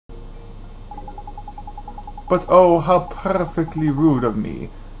But oh, how perfectly rude of me.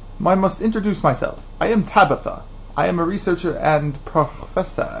 I must introduce myself. I am Tabitha. I am a researcher and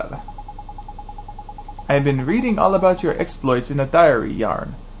professor. I have been reading all about your exploits in a diary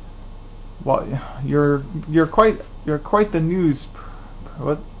yarn. Well, you're quite the news.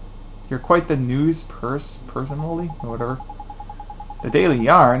 What? You're quite the news personally, or whatever. The Daily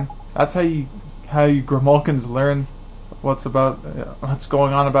Yarn. That's how you Grimalkins learn what's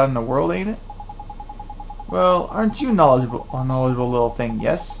going on about in the world, ain't it? Well, aren't you knowledgeable little thing?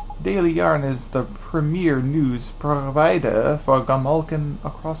 Yes. Daily Yarn is the premier news provider for Grimalkin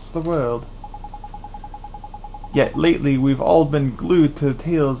across the world. Yet lately we've all been glued to the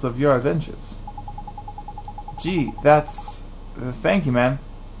tales of your adventures. Gee, that's... thank you, man.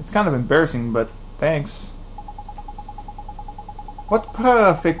 It's kind of embarrassing, but thanks. What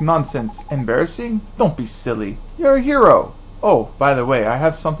perfect nonsense. Embarrassing? Don't be silly. You're a hero. Oh, by the way, I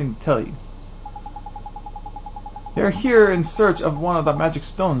have something to tell you. You're here in search of one of the magic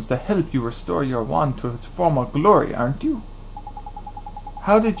stones to help you restore your wand to its former glory, aren't you?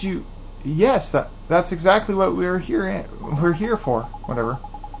 How did you... Yes, that's exactly what we're here for. Whatever.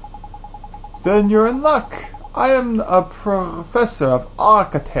 Then you're in luck. I am a professor of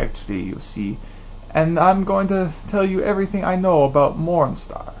architecture, you see, and I'm going to tell you everything I know about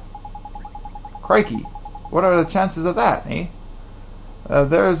Mornstar. Crikey, what are the chances of that, eh?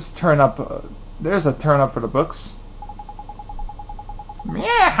 There's a turn up for the books.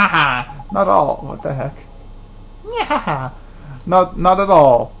 Yeah, not all. What the heck? Yeah. Not at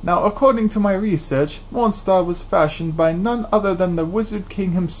all. Now, according to my research, Mornstar was fashioned by none other than the Wizard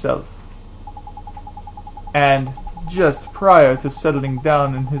King himself. And just prior to settling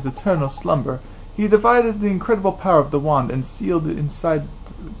down in his eternal slumber, he divided the incredible power of the wand and sealed it inside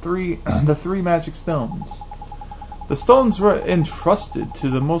the three magic stones. The stones were entrusted to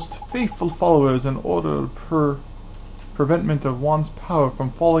the most faithful followers in order to prevent of wand's power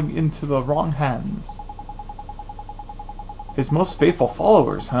from falling into the wrong hands. His most faithful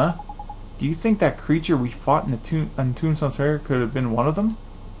followers, huh? Do you think that creature we fought in Tombstone's Fair could have been one of them?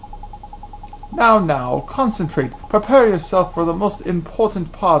 Now, concentrate. Prepare yourself for the most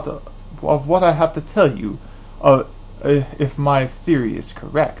important part of what I have to tell you, if my theory is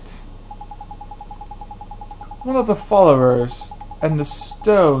correct. One of the followers and the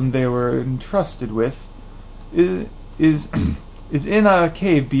stone they were entrusted with is in a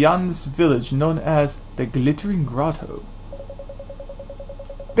cave beyond this village known as the Glittering Grotto.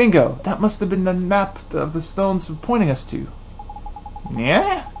 Bingo! That must have been the map of the stones pointing us to.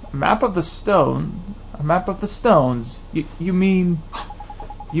 Yeah? A map of the stone? A map of the stones? You mean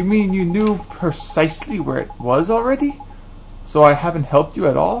you knew precisely where it was already? So I haven't helped you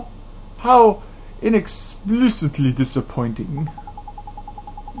at all? How inexplicably disappointing.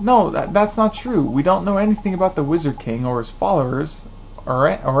 No, that's not true. We don't know anything about the Wizard King or his followers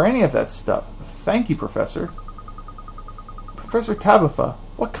or any of that stuff. Thank you, Professor. Professor Tabitha,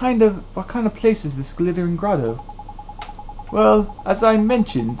 what kind of place is this Glittering Grotto? Well, as I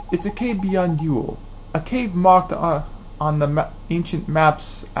mentioned, it's a cave beyond Yule. A cave marked on the ancient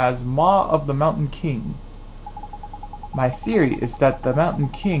maps as Maw of the Mountain King. My theory is that the Mountain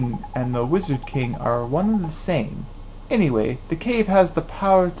King and the Wizard King are one and the same. Anyway, the cave has the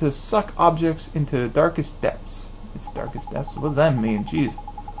power to suck objects into the darkest depths. Its darkest depths? What does that mean? Jeez.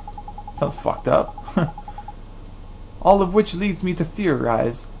 Sounds fucked up. All of which leads me to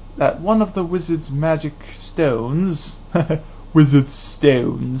theorize that one of the wizard's magic stones... wizard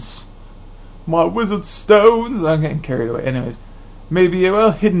stones. My wizard stones! I'm getting carried away. Anyways, may be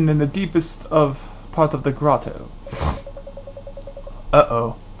well hidden in the deepest part of the grotto.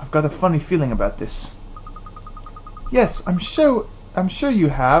 Uh-oh. I've got a funny feeling about this. Yes, I'm sure you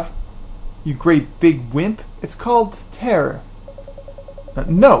have. You great big wimp. It's called terror.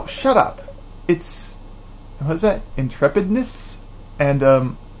 No, shut up. It's... what is that? Intrepidness?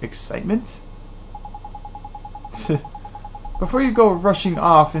 And, excitement? Before you go rushing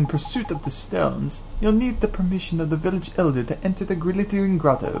off in pursuit of the stones, you'll need the permission of the village elder to enter the Glittering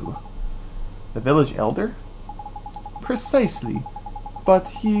Grotto. The village elder? Precisely. But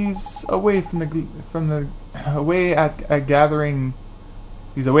he's away away at a gathering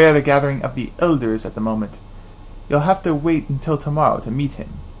of the elders at the moment. You'll have to wait until tomorrow to meet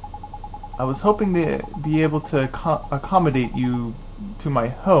him. I was hoping to be able to accommodate you to my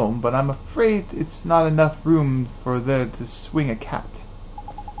home, but I'm afraid it's not enough room for there to swing a cat.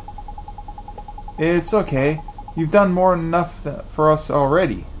 It's okay. You've done more than enough for us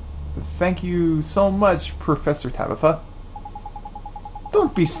already. Thank you so much, Professor Tabitha.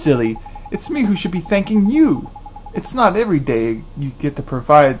 Don't be silly. It's me who should be thanking you. It's not every day you get to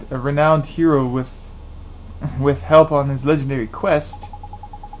provide a renowned hero with with help on his legendary quest.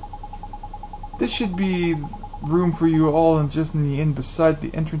 This should be room for you all and just in the inn beside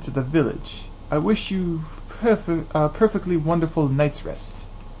the entrance of the village. I wish you perfectly wonderful night's rest.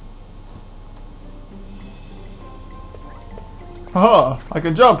 Haha! I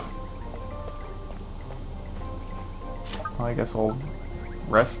can jump! Well, I guess I'll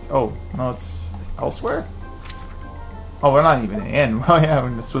rest. Oh, no, it's elsewhere? Oh, we're not even in. We're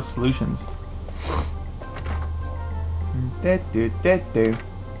having the Swift Solutions. Yeah,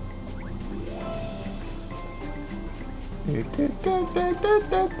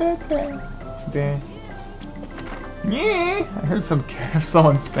 I heard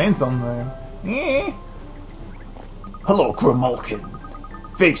someone saying something there. Yeah. Hello, Gromulkin.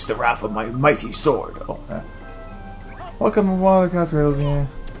 Face the wrath of my mighty sword. Oh, welcome to Watercats Rails, yeah.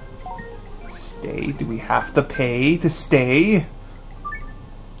 Stay? Do we have to pay to stay?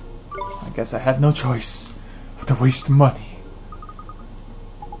 I guess I had no choice but to waste money.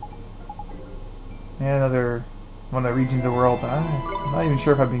 Yeah, another one of the regions of the world. I'm not even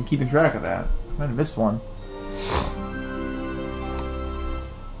sure if I've been keeping track of that. I might have missed one.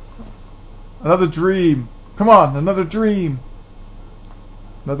 Another dream! Come on, another dream!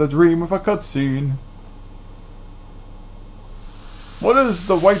 Another dream with a cutscene. What is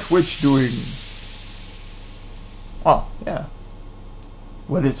the White Witch doing? Oh, yeah.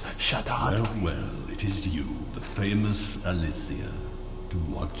 What is Shadar doing? Well, it is you, the famous Alicia. To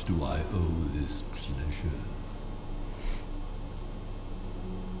what do I owe this pleasure?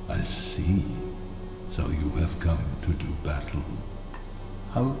 I see. So you have come to do battle.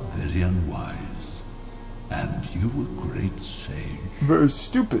 How very unwise. And you a great sage. Very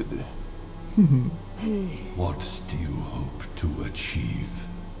stupid. What do you hope to achieve?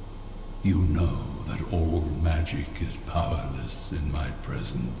 You know that all magic is powerless in my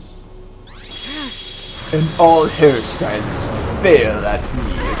presence. And all hairstyles fail at me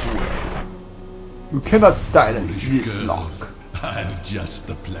as well. You cannot silence This Girl, lock. I have just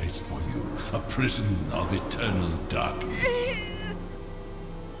the place for you. A prison of eternal darkness.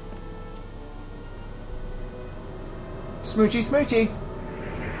 Smoochy, smoochy.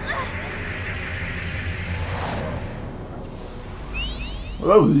 Well,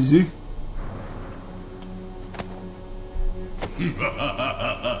 that was easy.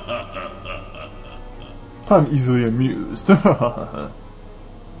 I'm easily amused.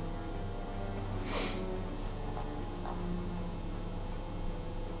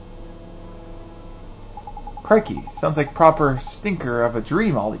 Crikey, sounds like proper stinker of a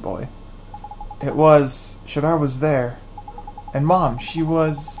dream, Ollie boy. It was, Shadar was there. And Mom,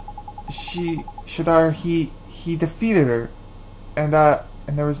 Shadar, he defeated her. And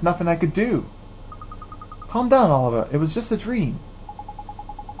there was nothing I could do. Calm down, Oliver. It was just a dream.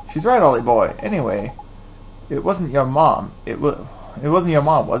 She's right, Ollie boy. Anyway, it wasn't your mom. It wasn't your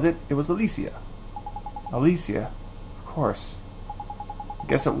mom, was it? It was Alicia. Alicia, of course.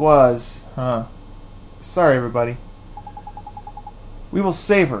 Guess it was, huh? Sorry, everybody. We will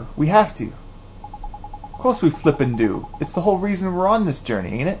save her. We have to. Of course we flippin' do. It's the whole reason we're on this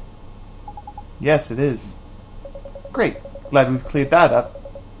journey, ain't it? Yes, it is. Great. Glad we've cleared that up.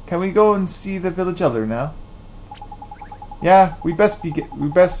 Can we go and see the village elder now? Yeah, we best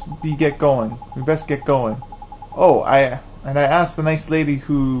get going. Oh, I asked the nice lady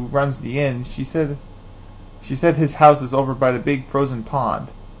who runs the inn. She said his house is over by the big frozen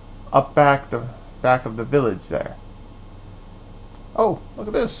pond, up back of the village there. Oh, look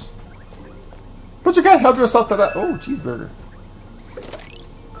at this. But you can't help yourself to that. Oh, cheeseburger.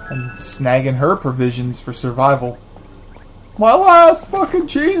 And snagging her provisions for survival. My last fucking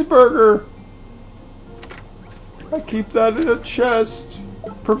cheeseburger. I keep that in a chest,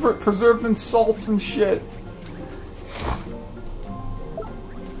 preserved in salts and shit.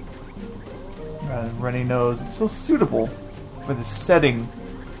 Runny nose. It's so suitable for the setting.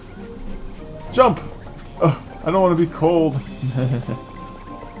 Jump! I don't want to be cold.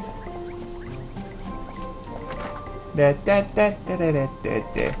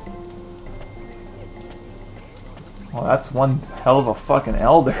 Well, that's one hell of a fucking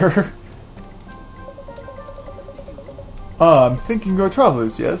elder. I'm thinking you're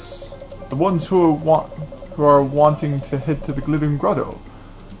travelers, yes? The ones who are wanting to head to the Glittering Grotto.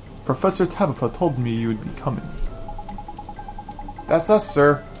 Professor Tabitha told me you would be coming. That's us,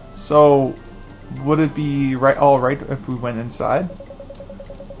 sir. So, would it be alright if we went inside?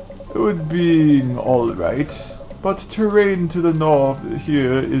 It would be alright, but terrain to the north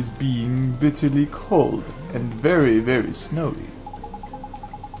here is being bitterly cold and very, very snowy.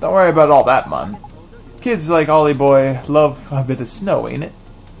 Don't worry about all that, man. Kids like Ollie boy love a bit of snow, ain't it?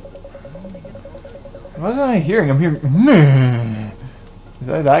 What am I hearing? I'm hearing. Is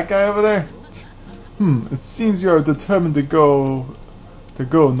that guy over there? It seems you are determined to go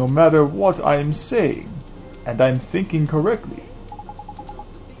no matter what I am saying. And I'm thinking correctly.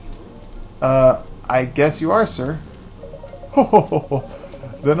 I guess you are, sir. Ho ho ho ho.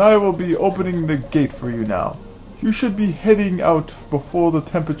 Then I will be opening the gate for you now. You should be heading out before the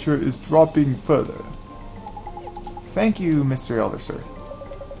temperature is dropping further. Thank you, Mr. Elder, sir.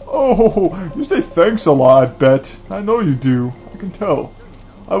 Oh, you say thanks a lot, I bet. I know you do. I can tell.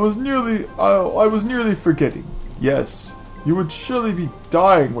 I was nearly forgetting. Yes, you would surely be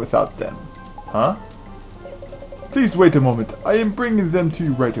dying without them. Huh? Please wait a moment. I am bringing them to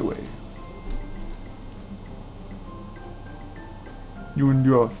you right away. You and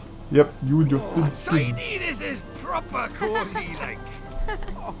your thin skin. Tiny, this is proper cozy, like.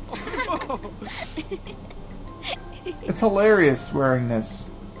 It's hilarious wearing this.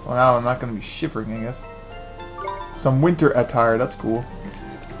 Well, now I'm not going to be shivering, I guess. Some winter attire, that's cool.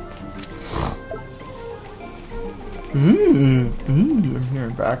 I'm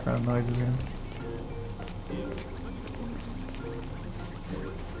hearing background noise again.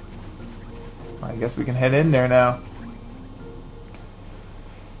 I guess we can head in there now.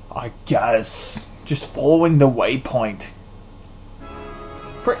 I guess. Just following the waypoint.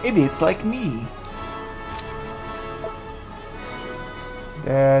 For idiots like me.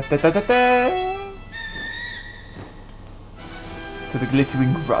 Da, da, da, da, da. To the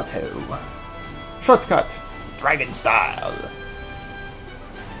glittering grotto. Shortcut. Dragon style.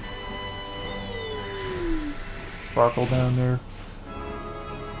 Sparkle down there.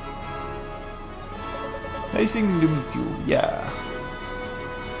 Nice to meet you, yeah.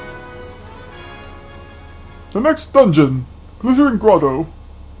 The next dungeon, Glittering Grotto.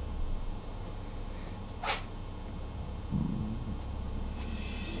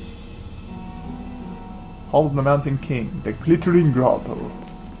 Hall of the Mountain King, the Glittering Grotto.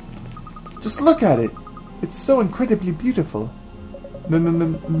 Just look at it. It's so incredibly beautiful.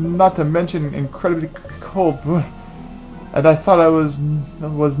 Not to mention incredibly cold. And I thought I was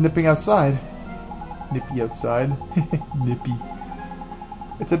nipping outside. Nippy outside. Nippy.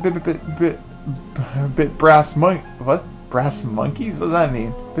 It's a bit brass what? Brass monkeys? What does that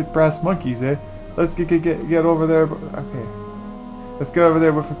mean? Bit brass monkeys, eh? Let's get over there. Okay. Let's get over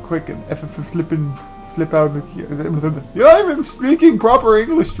there with a quick and flip out. You're not even speaking proper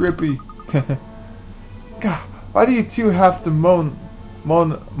English, Drippy. God, why do you two have to moan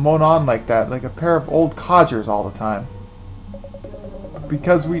on like that, like a pair of old codgers all the time?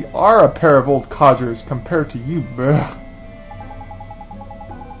 Because we are a pair of old codgers compared to you, bruh.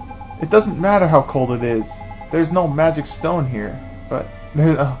 It doesn't matter how cold it is. There's no magic stone here, but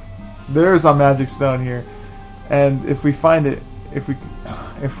there's a magic stone here, and if we find it,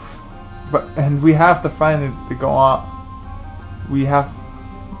 and we have to find it to go on.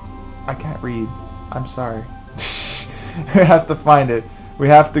 I can't read. I'm sorry. We have to find it. We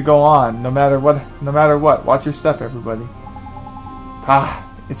have to go on, no matter what. Watch your step, everybody.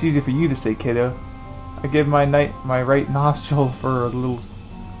 It's easy for you to say, kiddo. I give my right nostril for a little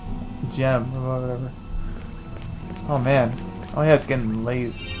gem or whatever. Oh man. Oh yeah, it's getting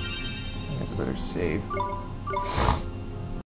late. I guess I better save.